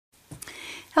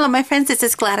Hello my friends, this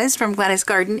is Gladys from Gladys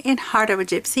Garden in Heart of a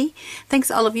Gypsy. Thanks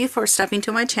all of you for stopping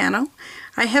to my channel.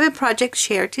 I have a project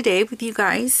shared today with you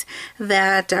guys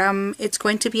that it's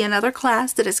going to be another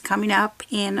class that is coming up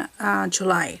in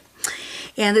July.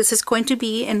 And this is going to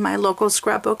be in my local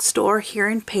scrapbook store here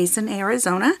in Payson,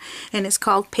 Arizona, and it's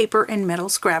called Paper and Metal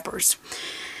Scrappers.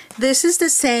 This is the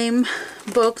same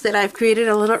book that I've created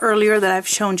a little earlier that I've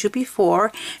shown you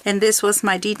before, and this was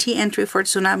my DT entry for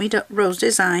Tsunami Rose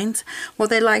Designs. Well,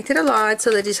 they liked it a lot,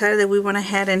 so they decided that we went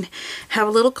ahead and have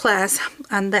a little class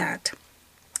on that.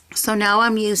 So now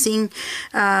I'm using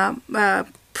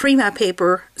Prima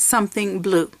paper, something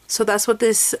blue. So that's what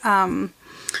this album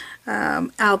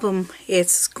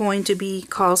is going to be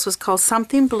called. So it's called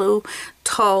Something Blue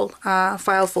Tall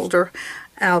File Folder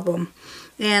Album.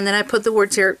 And then I put the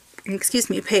words here, excuse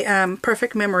me,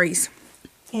 Perfect Memories.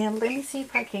 And let me see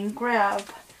if I can grab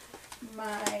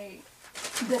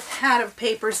the pad of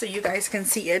paper so you guys can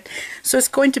see it. So it's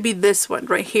going to be this one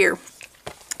right here.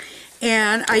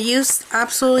 And I used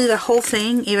absolutely the whole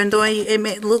thing, even though it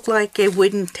may look like it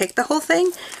wouldn't take the whole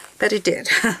thing, but it did.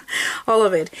 All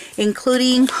of it,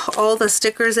 including all the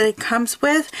stickers that it comes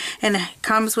with, and it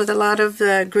comes with a lot of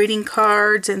the greeting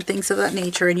cards and things of that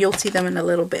nature, and you'll see them in a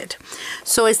little bit.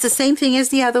 So it's the same thing as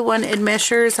the other one. It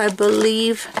measures, I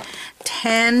believe,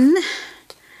 10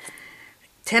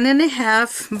 and a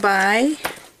half by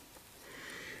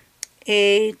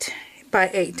 8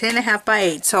 by 8, 10 and a half by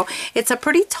 8. So it's a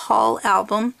pretty tall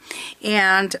album,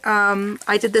 and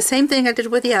I did the same thing I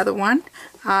did with the other one.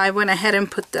 I went ahead and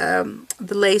put the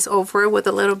lace over it with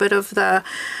a little bit of the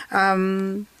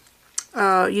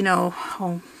you know,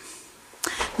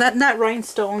 not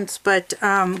rhinestones, but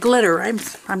glitter.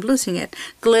 I'm losing it,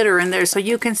 glitter in there, so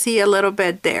you can see a little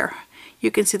bit there. You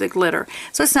can see the glitter.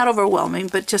 So it's not overwhelming,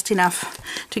 but just enough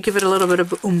to give it a little bit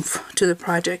of oomph to the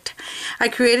project. I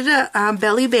created a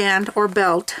belly band or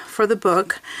belt for the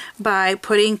book by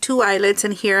putting 2 eyelets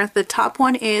in here. The top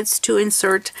one is to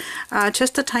insert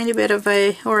just a tiny bit of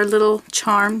a little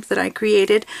charm that I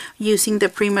created using the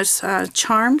Prima's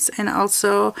charms, and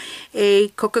also a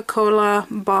Coca-Cola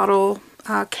bottle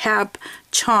cap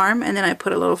charm, and then I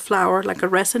put a little flower, like a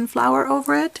resin flower,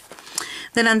 over it.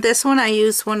 Then on this one I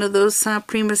used one of those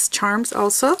Prima's charms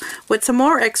also, with some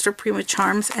more extra Prima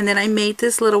charms, and then I made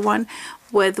this little one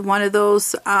with one of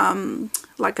those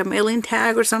like a mailing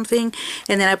tag or something,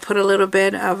 and then I put a little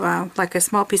bit of like a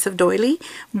small piece of doily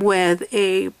with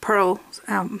a pearl,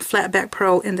 flat back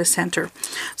pearl in the center.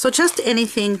 So just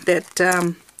anything that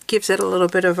gives it a little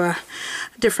bit of a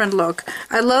different look.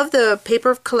 I love the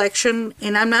paper collection,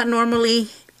 and I'm not normally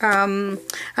I'm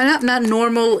not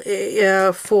normal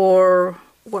for,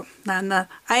 well, I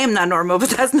am not normal, but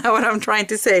that's not what I'm trying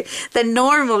to say. That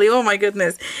normally, oh my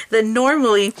goodness, that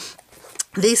normally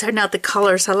these are not the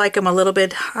colors. I like them a little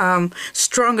bit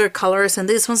stronger colors, and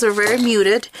these ones are very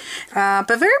muted,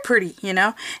 but very pretty, you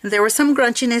know. And there was some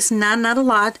grunchiness, not a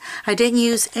lot. I didn't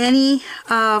use any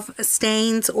of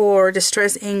stains or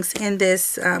distress inks in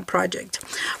this project.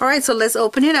 All right, so let's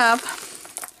open it up.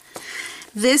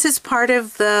 This is part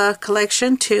of the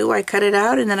collection too. I cut it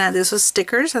out, and then this was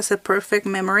stickers. I said Perfect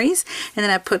Memories, and then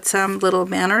I put some little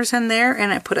banners in there,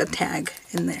 and I put a tag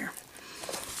in there.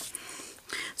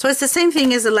 So it's the same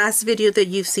thing as the last video that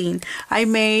you've seen. I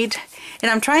made, and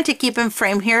I'm trying to keep them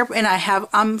framed here, and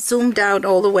I'm zoomed out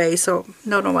all the way, so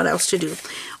don't know what else to do.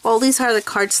 All these are the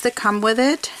cards that come with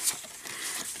it.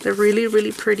 They're really,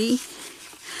 really pretty.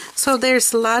 So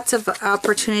there's lots of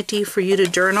opportunity for you to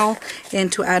journal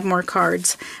and to add more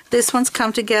cards. This one's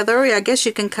come together. I guess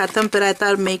you can cut them, but I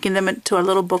thought of making them into a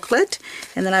little booklet,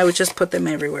 and then I would just put them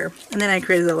everywhere. And then I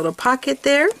created a little pocket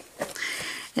there.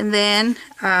 And then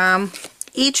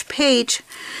each page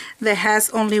that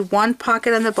has only one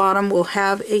pocket on the bottom will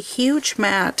have a huge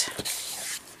mat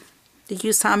that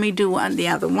you saw me do on the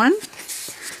other one.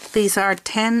 These are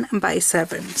 10 by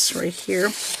 7s right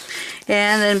here.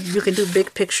 And then you can do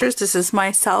big pictures. This is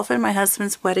myself and my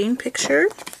husband's wedding picture.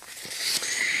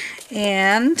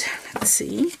 And let's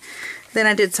see. Then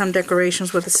I did some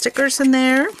decorations with the stickers in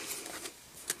there.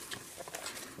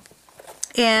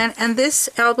 And this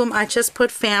album, I just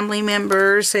put family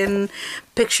members and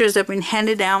pictures that have been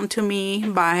handed down to me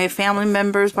by family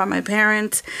members, by my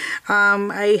parents.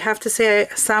 I have to say,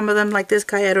 some of them, like this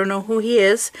guy, I don't know who he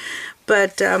is,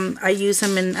 but I use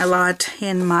him a lot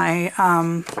in my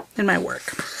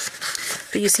work.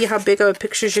 But you see how big of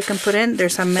pictures you can put in.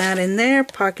 There's a mat in there,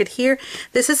 pocket here.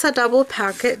 This is a double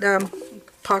pocket,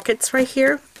 pockets right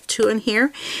here, 2 in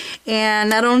here. And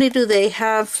not only do they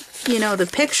have, you know, the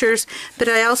pictures, but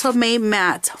I also made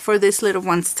mats for this little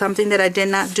one, something that I did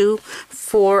not do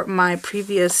for my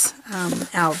previous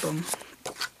album.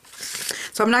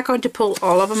 So I'm not going to pull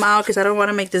all of them out because I don't want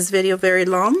to make this video very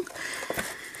long.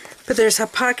 But there's a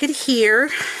pocket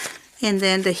here, and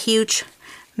then the huge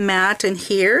mat in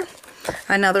here.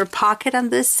 Another pocket on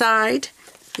this side.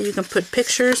 You can put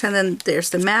pictures, and then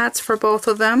there's the mats for both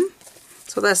of them.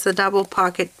 So that's the double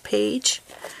pocket page.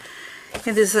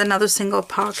 And this is another single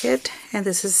pocket, and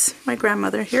this is my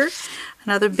grandmother here.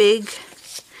 Another big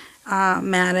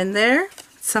mat in there.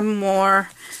 Some more.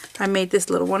 I made this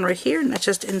little one right here, and I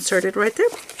just inserted right there.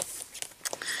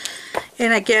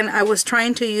 And again, I was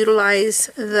trying to utilize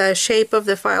the shape of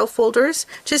the file folders,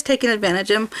 just taking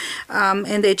advantage of them,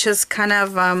 and they just kind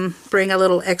of bring a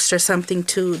little extra something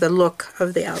to the look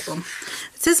of the album.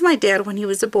 This is my dad when he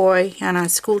was a boy on a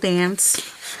school dance.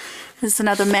 This is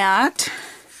another mat.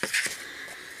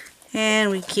 And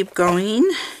we keep going.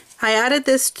 I added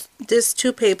these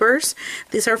two papers.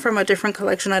 These are from a different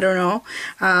collection, I don't know.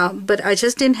 But I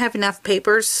just didn't have enough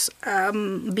papers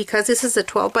because this is a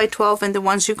 12 by 12, and the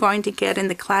ones you're going to get in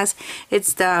the class,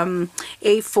 it's the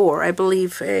A4. I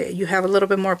believe you have a little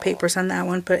bit more papers on that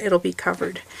one, but it'll be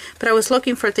covered. But I was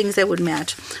looking for things that would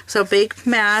match. So big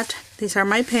mat. These are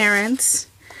my parents.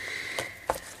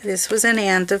 This was an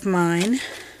aunt of mine.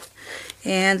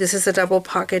 And this is a double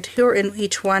pocket here, and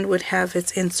each one would have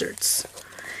its inserts.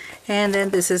 And then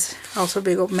this is also a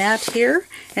big old mat here,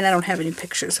 and I don't have any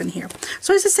pictures in here.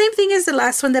 So it's the same thing as the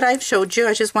last one that I've showed you.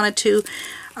 I just wanted to,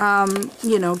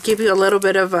 you know, give you a little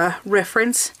bit of a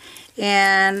reference.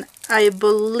 And I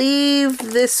believe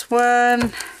this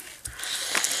one,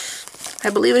 I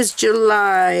believe it's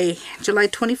July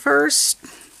 21st.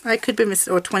 I could be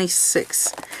missing, or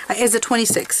 26. It's the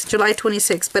 26th, July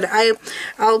 26th. But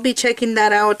I'll be checking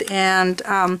that out, and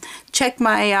check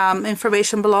my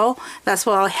information below. That's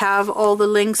where I'll have all the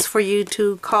links for you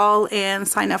to call and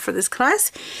sign up for this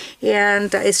class.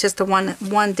 And it's just a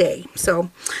one day.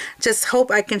 So just hope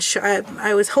I can.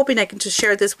 I was hoping I can just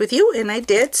share this with you, and I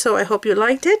did. So I hope you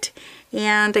liked it.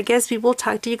 And I guess we will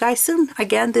talk to you guys soon.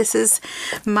 Again, this is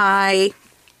my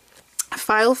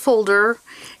file folder.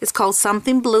 It's called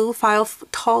Something Blue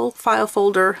Tall File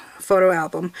Folder Photo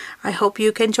Album. I hope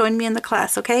you can join me in the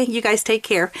class, okay? You guys take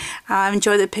care.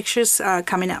 Enjoy the pictures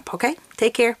coming up, okay?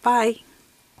 Take care. Bye.